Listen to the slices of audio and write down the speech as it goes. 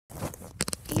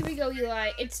here we go,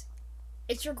 Eli. It's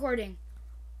recording.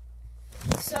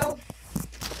 So,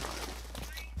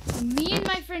 me and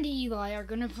my friend Eli are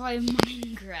gonna play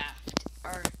Minecraft,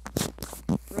 or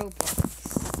Roblox.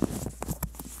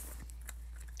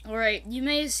 Alright, you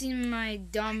may have seen my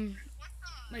dumb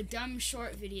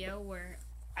short video where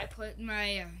I put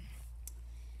my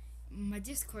my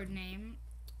Discord name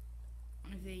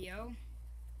on a video,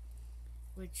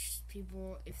 which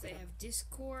people, if they have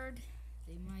Discord,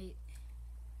 they might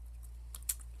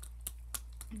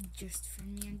just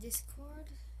friend me on Discord.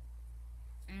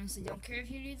 I honestly don't care if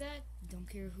you do that. Don't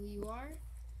care who you are.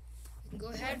 You can go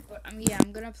ahead, but yeah,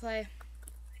 I'm gonna play.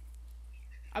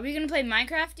 Are we gonna play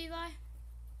Minecraft, Eli?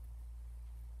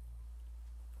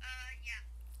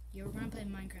 Yeah, we're gonna play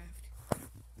Minecraft.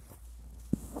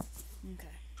 Okay.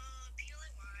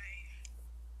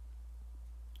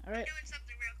 All right. I'm doing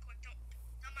something real quick. Don't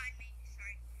mind me.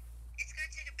 Sorry. It's gonna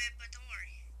take a bit, but don't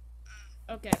worry.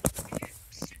 Okay.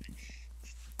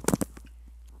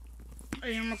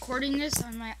 I'm recording this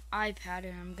on my iPad,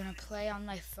 and I'm gonna play on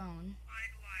my phone.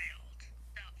 Wild,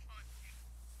 the fun.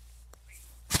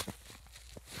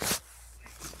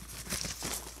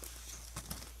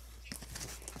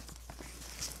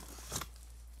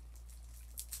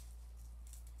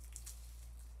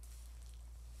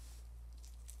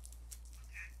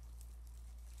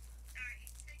 Sorry,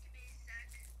 take me a sec.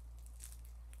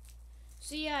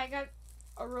 So yeah, I got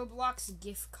a Roblox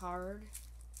gift card.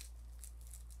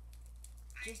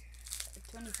 Just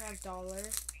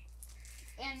 $25.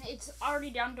 And it's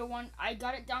already down to one. I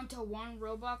got it down to 1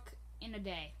 Robux in a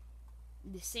day.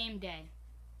 The same day.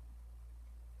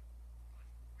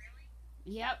 Really?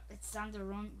 Yep, it's down to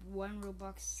 1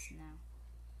 Robux now.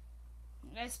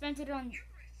 I spent it on. You're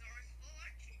resourceful,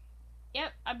 aren't you?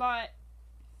 Yep, I bought.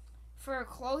 For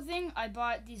clothing, I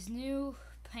bought these new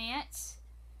pants.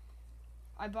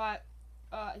 I bought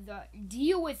the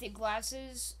Deal With It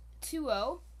glasses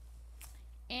 2.0.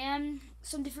 And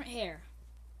some different hair.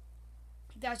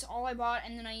 That's all I bought,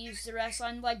 and then I used the rest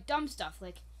on like dumb stuff.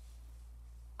 Like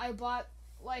I bought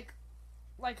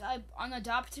on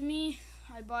Adopt Me,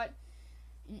 I bought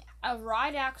a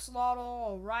Ride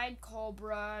Axolotl, a Ride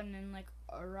Cobra, and then like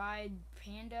a Ride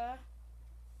Panda.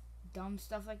 Dumb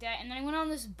stuff like that. And then I went on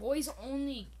this boys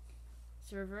only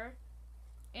server,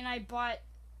 and I bought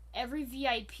every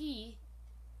VIP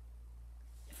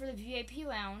for the VIP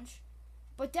lounge.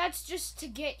 But that's just to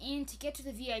get to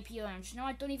the VIP lounge. No,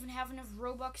 I don't even have enough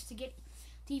Robux to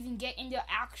even get into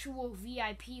actual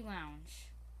VIP lounge.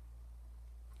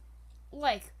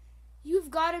 Like, you've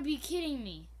got to be kidding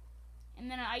me. And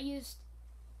then I used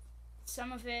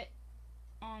some of it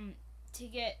to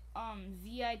get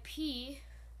VIP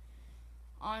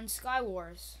on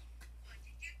Skywars.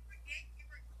 Did you forget you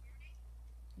were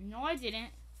recording? No, I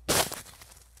didn't.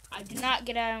 I did not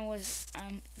get out and was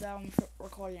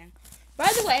recording. By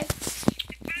the way,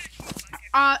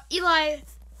 Eli,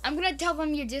 I'm gonna tell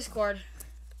them your Discord.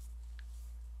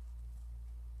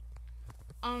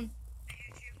 I hate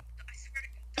you. I swear to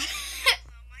God, it's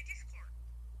on my Discord.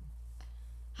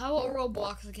 How about a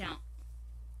Roblox account?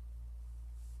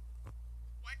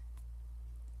 What?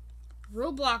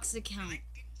 Roblox account. I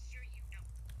didn't hear you, no.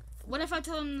 What if I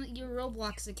tell them your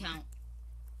Roblox account?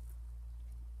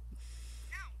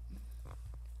 No.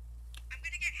 I'm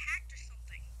gonna get hacked or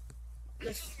something.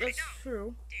 That's Don't.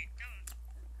 true. Dude,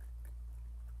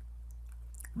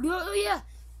 don't. No, yeah.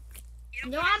 You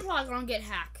No, know I'm probably gonna get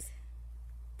hacked.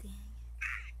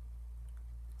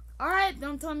 Alright,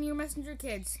 don't tell me your Messenger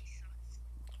Kids.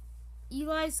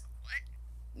 Eli's What?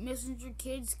 Messenger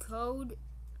Kids code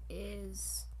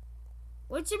is...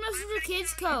 What's your I'm Messenger gonna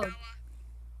Kids kill you, code? Noah.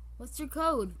 What's your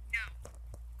code?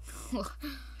 No.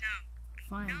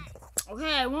 Fine. No.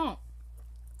 Okay, I won't.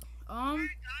 Oh my God, if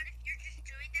you're just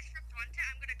doing this for content,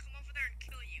 I'm gonna come over there and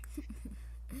kill you.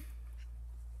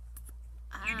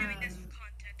 You're doing this for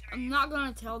content, are I'm you? not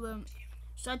gonna tell them.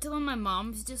 Should I tell them my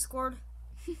mom's Discord?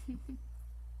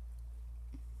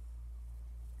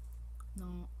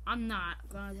 No, I'm not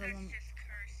gonna tell That's them. just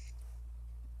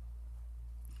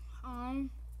cursed.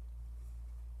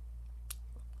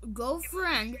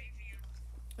 Girlfriend,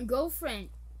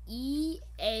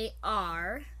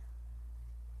 EARY.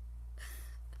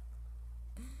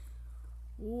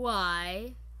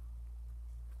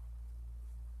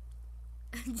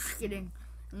 I'm just kidding.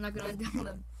 I'm not gonna tell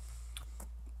them.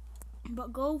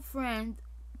 But girlfriend.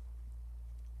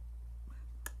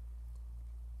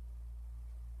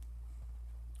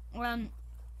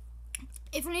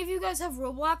 If any of you guys have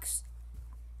Roblox,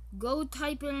 go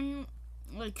type in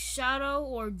like Shadow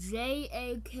or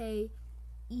JAKEHNB.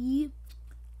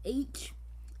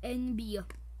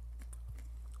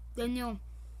 Then you'll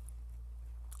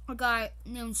a guy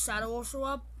named Shadow will show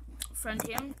up. Friend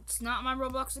him. It's not my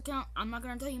Roblox account. I'm not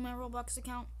gonna tell you my Roblox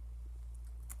account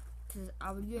because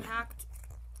I would get hacked.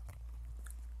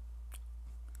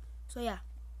 So yeah.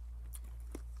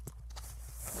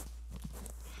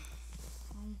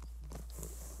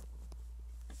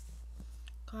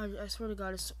 God, I swear to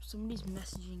God, somebody's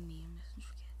messaging me on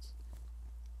Messenger Kids.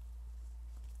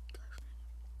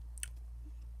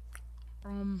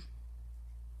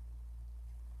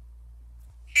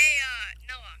 Hey,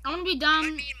 Noah. I'm gonna be done.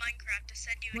 Join me in Minecraft to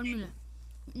send you 1 minute.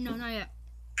 No, not yet.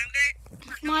 I'm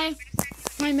gonna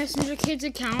My Messenger Kids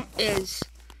account is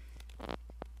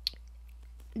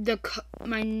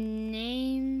my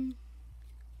name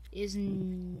is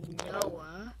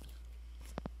Noah.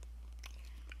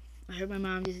 I hope my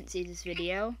mom doesn't see this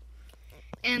video.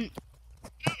 And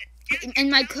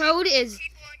my code is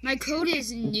news. You're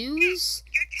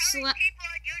telling people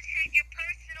on YouTube your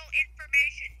personal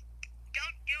information.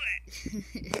 Don't do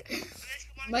it.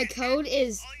 My code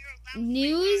is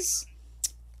news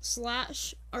 /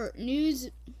 news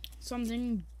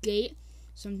something gate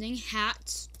something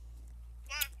hats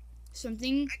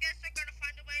something. I guess they're gonna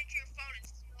find a way into your phone and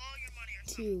steal all your money or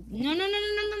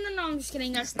something. No, I'm just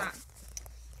kidding. That's not.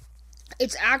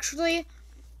 It's actually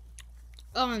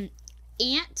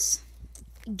Ants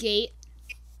Gate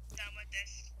Done with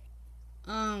this.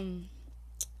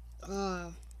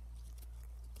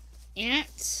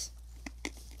 Ants.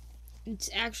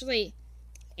 It's actually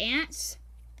Ants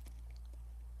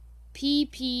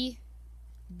PPYG.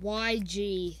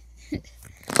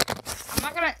 I'm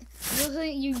not gonna.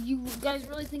 You guys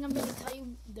really think I'm gonna tell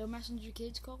you the Messenger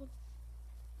Kids code?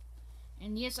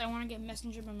 And yes, I want to get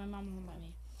Messenger, but my mom won't let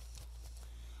me.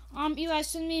 Eli,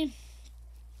 send me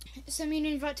an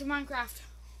invite to Minecraft.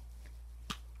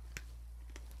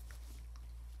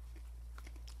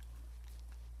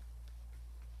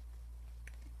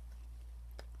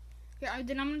 Yeah,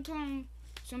 then I'm gonna tell him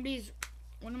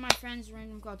one of my friends'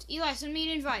 random codes. Eli, send me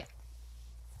an invite.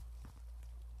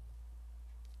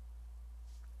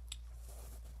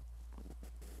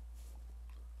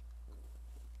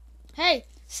 Hey,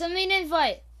 send me an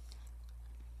invite.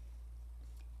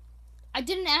 I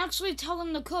didn't actually tell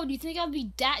them the code. You think I'd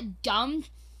be that dumb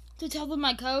to tell them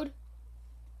my code?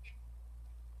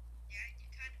 Yeah, you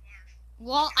kind of are.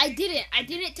 Well, I didn't. I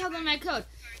didn't tell them my code.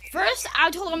 First,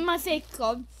 I told them my fake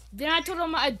code. Then I told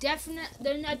them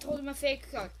Then I told them a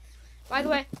fake code. By the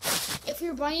way, if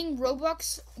you're buying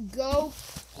Robux, go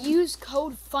use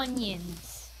code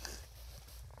Funyuns.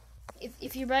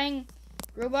 If you're buying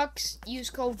Robux, use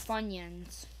code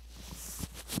Funyuns.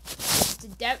 It's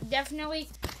definitely.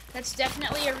 That's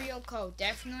definitely a real code.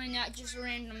 Definitely not just a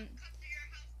random. Come to your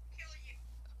house, kill you.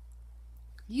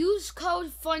 Use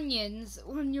code Funyuns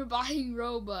when you're buying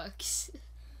Robux. Swear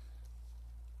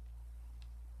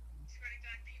to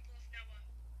God, people of Noah,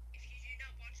 if you do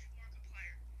not watch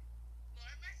Markiplier, well,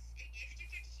 unless if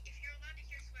you're allowed to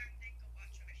hear swearing, then go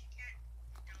watch him. If you can't,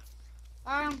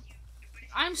 don't.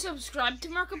 I'm subscribed to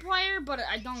Markiplier, but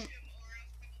I don't. Or else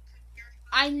I will cook your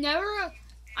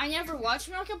I never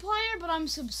watched Markiplier, but I'm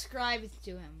subscribed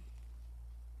to him.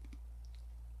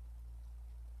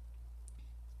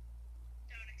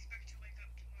 Don't expect to wake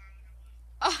up tomorrow,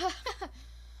 Noah.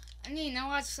 I mean, I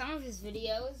watched some of his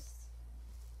videos.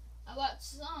 I watched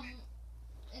some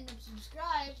and I'm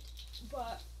subscribed,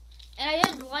 and I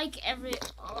didn't like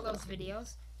all those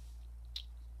videos.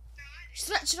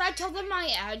 Should I tell them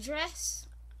my address?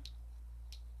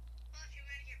 Well, if you're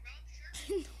gonna get robbed,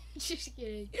 sure. Just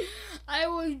kidding. I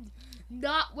would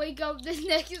not wake up the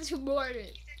next morning.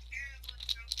 He's a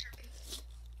terrible joker.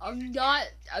 I'm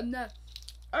not.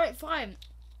 Alright, fine.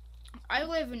 I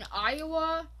live in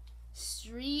Iowa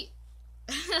Street.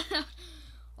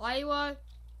 Iowa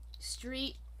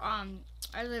Street.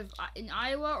 I live in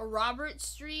Iowa, Robert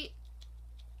Street.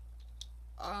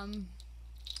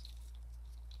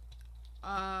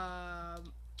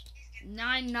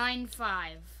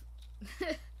 995.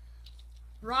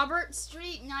 Robert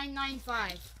Street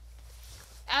 995.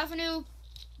 Avenue,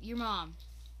 your mom.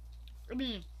 I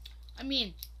mean,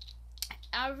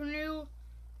 Avenue,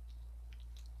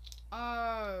 Pink.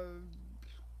 Well,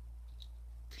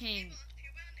 if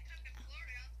you're willing to come to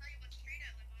Florida, I'll tell you what street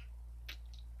I live on.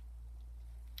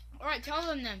 Alright, tell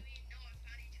them then. Me and Noah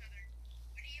found each other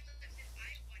when he lives in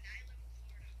Iowa and I live in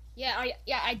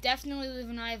Florida. I definitely live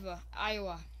in Iowa.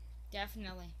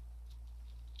 Definitely. I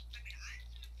mean, I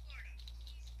live in Florida.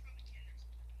 He's probably Kansas.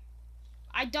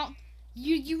 I don't.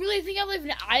 You really think I live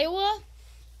in Iowa?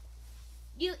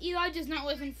 Eli does not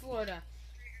live in Florida.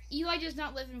 Eli does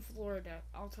not live in Florida.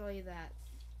 I'll tell you that.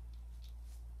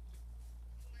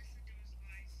 Listen to his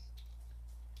lies.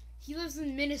 He lives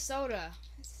in Minnesota.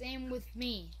 Same with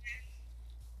me.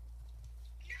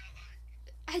 No,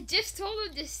 I just told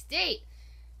him the state.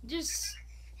 Just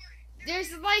there's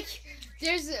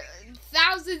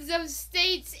thousands of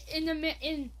states in America.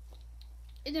 In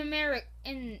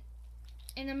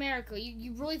America,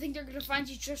 you really think they're gonna find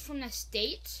you just from the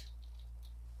state?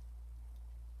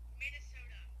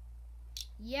 Minnesota.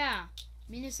 Yeah,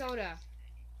 Minnesota.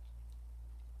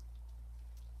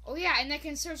 Oh yeah, and I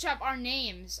can search up our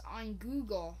names on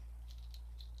Google.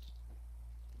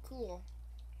 Cool.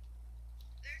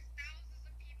 There's thousands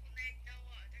of people named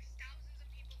Noah. There's thousands of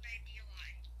people named Eli.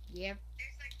 Yep,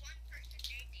 There's like one person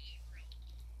named April,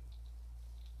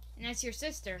 and that's your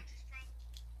sister. which is probably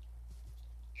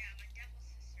my devil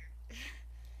sister.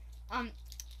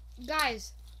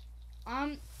 Guys,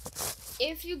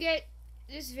 if you get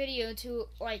this video to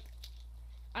like,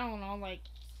 I don't know, like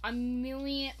a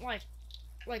million, like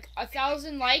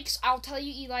 1,000 likes, I'll tell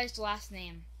you Eli's last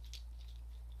name.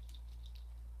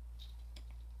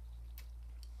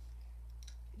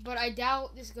 But I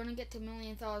doubt this is gonna get to a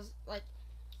million thousand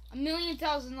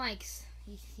likes.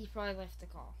 He probably left the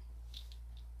call.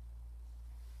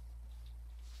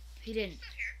 He didn't. Still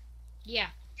here. Yeah.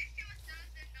 Just do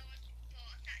 1,000 Noah's people.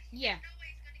 Yeah. No way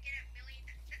he's gonna get a million.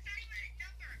 That's not even a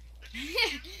number.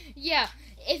 Yeah.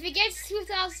 If it gets to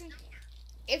 1,000,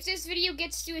 if this video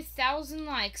gets to 1,000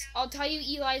 likes, I'll tell you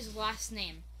Eli's last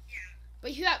name. Yeah.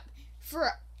 But you have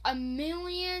for a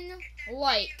million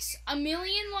likes, I'll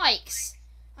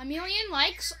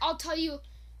tell you.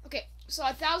 Okay, so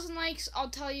 1,000 likes, I'll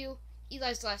tell you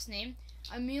Eli's last name.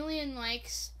 A million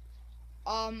likes,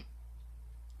 I'll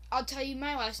tell you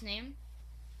my last name.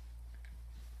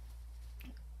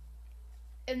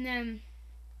 And then,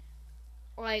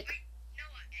 like,